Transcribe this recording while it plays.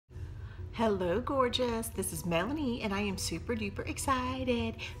Hello gorgeous, this is Melanie and I am super duper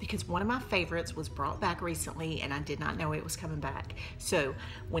excited because one of my favorites was brought back recently and I did not know it was coming back. So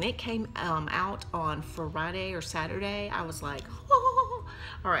when it came out on Friday or Saturday, I was like, oh.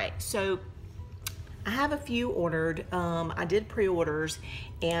 All right, so I have a few ordered. I did pre-orders,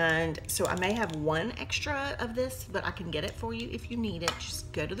 and so I may have one extra of this, but I can get it for you if you need it.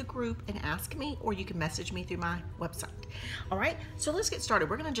 Just go to the group and ask me, or you can message me through my website. All right, so let's get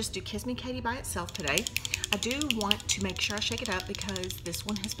started. We're gonna just do Kiss Me Katie by itself today. I do want to make sure I shake it up because this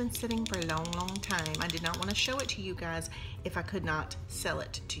one has been sitting for a long, long time. I did not want to show it to you guys if I could not sell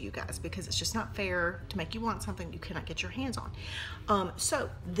it to you guys because it's just not fair to make you want something you cannot get your hands on. So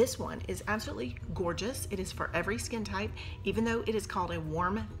this one is absolutely gorgeous. It is for every skin type. Even though it is called a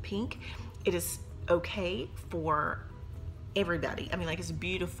warm pink, it is okay for everybody. I mean, like, it's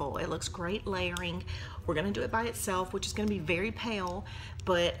beautiful. It looks great layering. We're gonna do it by itself, which is gonna be very pale,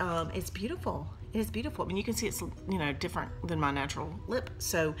 but it's beautiful. It is beautiful. I mean, you can see it's, you know, different than my natural lip,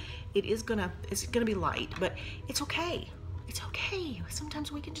 so it's gonna be light, but it's okay. It's okay.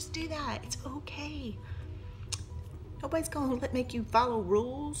 Sometimes we can just do that. It's okay. Nobody's gonna make you follow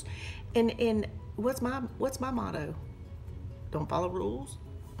rules. And what's my motto? Don't follow rules.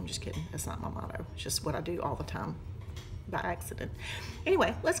 I'm just kidding. That's not my motto. It's just what I do all the time by accident.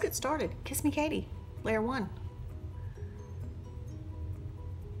 Anyway, let's get started. Kiss Me Katie, layer 1.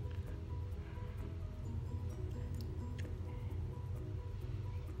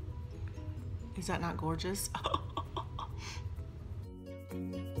 Is that not gorgeous?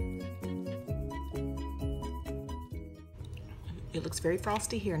 It looks very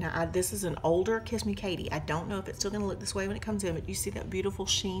frosty here. Now, this is an older Kiss Me Katie. I don't know if it's still gonna look this way when it comes in, but you see that beautiful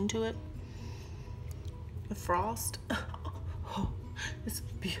sheen to it? The frost. Oh, it's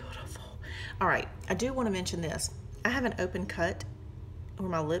beautiful. All right, I do want to mention this. I have an open cut where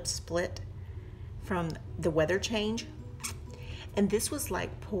my lips split from the weather change, and this was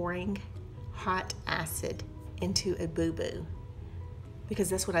like pouring hot acid into a boo-boo, because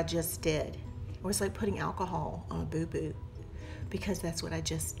that's what I just did. Or it's like putting alcohol on a boo-boo, because that's what I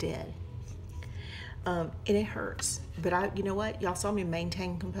just did. And it hurts, but you know what? Y'all saw me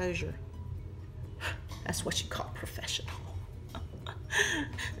maintain composure. That's what you call professional.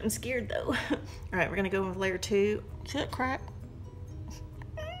 I'm scared though. All right, we're gonna go with layer 2. See that crack?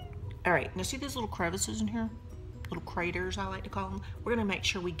 All right, now see these little crevices in here? Little craters, I like to call them. We're gonna make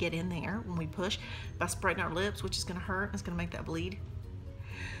sure we get in there when we push by spreading our lips, which is gonna hurt. It's gonna make that bleed.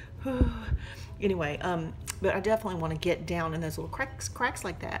 Anyway, but I definitely wanna get down in those little cracks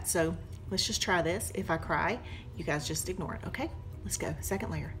like that. So let's just try this. If I cry, you guys just ignore it, okay? Let's go,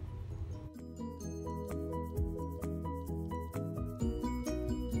 second layer.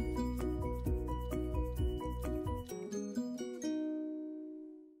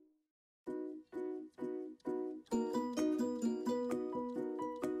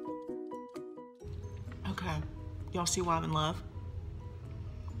 Okay, y'all see why I'm in love?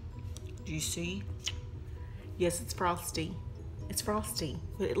 Do you see? Yes, it's frosty. It's frosty,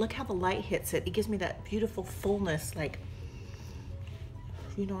 but look how the light hits it. It gives me that beautiful fullness, like,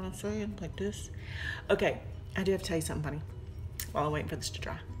 you know what I'm saying? Like this. Okay, I do have to tell you something funny while I'm waiting for this to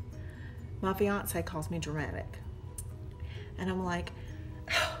dry. My fiance calls me dramatic. And I'm like,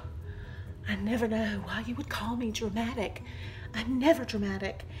 oh, I never know why you would call me dramatic. I'm never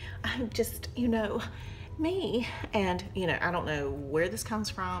dramatic. I'm just, you know, me. And, you know, I don't know where this comes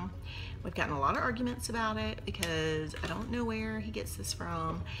from. We've gotten a lot of arguments about it because I don't know where he gets this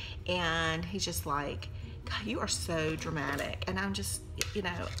from. And he's just like, God, you are so dramatic. And I'm just, you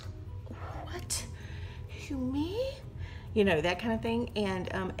know, what? You, me? You know, that kind of thing.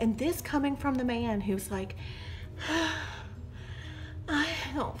 And this coming from the man who's like, I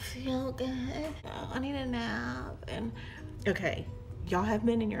don't feel good. I need a nap. And okay, y'all have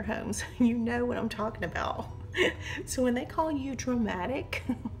men in your homes. You know what I'm talking about. So when they call you dramatic,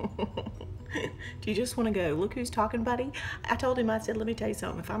 do you just want to go, look who's talking, buddy? I told him, I said, let me tell you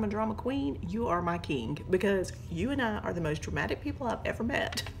something. If I'm a drama queen, you are my king, because you and I are the most dramatic people I've ever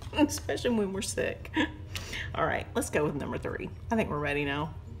met, especially when we're sick. All right, let's go with number 3. I think we're ready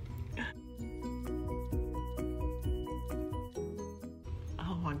now.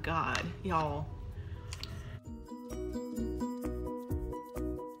 Oh my God, y'all.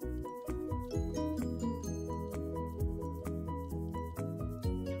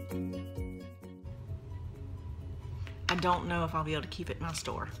 I don't know if I'll be able to keep it in my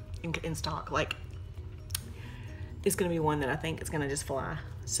store, in stock. Like, it's gonna be one that I think is gonna just fly.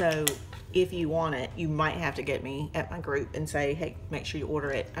 So if you want it, you might have to get me at my group and say, hey, make sure you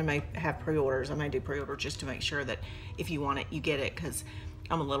order it. I may have pre-orders. I may do pre-orders just to make sure that if you want it, you get it, because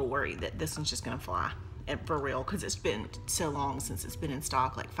I'm a little worried that this one's just gonna fly. And for real, because it's been so long since it's been in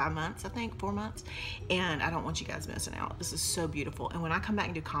stock, like 5 months, I think, 4 months. And I don't want you guys missing out. This is so beautiful. And when I come back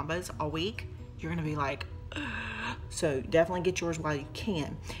and do combos all week, you're gonna be like, ugh. So definitely get yours while you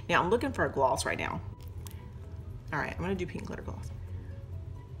can. Now I'm looking for a gloss right now. All right, I'm gonna do pink glitter gloss.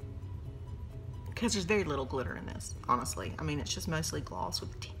 Because there's very little glitter in this, honestly. I mean, it's just mostly gloss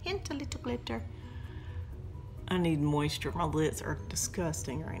with a hint of little glitter. I need moisture. My lips are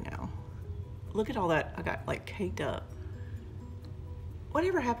disgusting right now. Look at all that I got like caked up.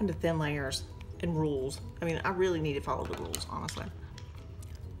 Whatever happened to thin layers and rules? I mean, I really need to follow the rules, honestly.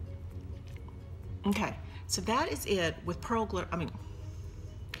 Okay, so that is it with pearl glitter,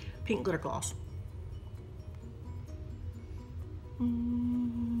 pink glitter gloss.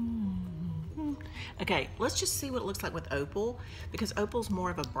 Okay, let's just see what it looks like with opal, because opal's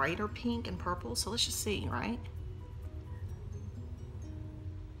more of a brighter pink and purple, so let's just see, right?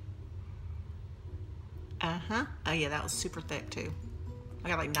 Uh-huh. Oh yeah, that was super thick too. I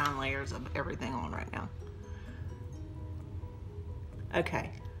got like 9 layers of everything on right now. Okay.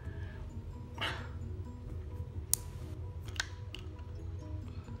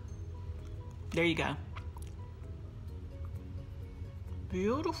 There you go.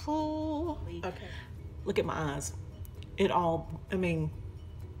 Beautiful. Okay. Look at my eyes. It all, I mean,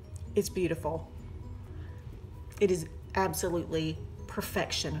 it's beautiful. It is absolutely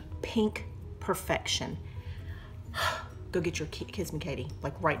perfection. Pink perfection. Go get your Kiss Me Katie,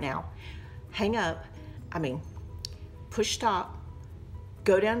 like right now. Hang up, push stop,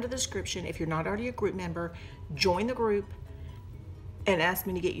 go down to the description if you're not already a group member, join the group, and ask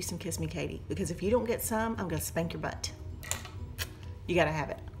me to get you some Kiss Me Katie. Because if you don't get some, I'm gonna spank your butt. You gotta have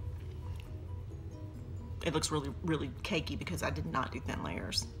it. It looks really, really cakey because I did not do thin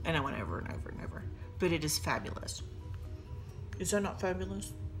layers. And I went over and over and over. But it is fabulous. Is that not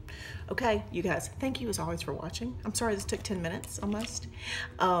fabulous? Okay, you guys, thank you as always for watching. I'm sorry this took 10 minutes almost.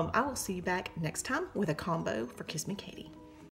 I will see you back next time with a combo for Kiss Me Katie.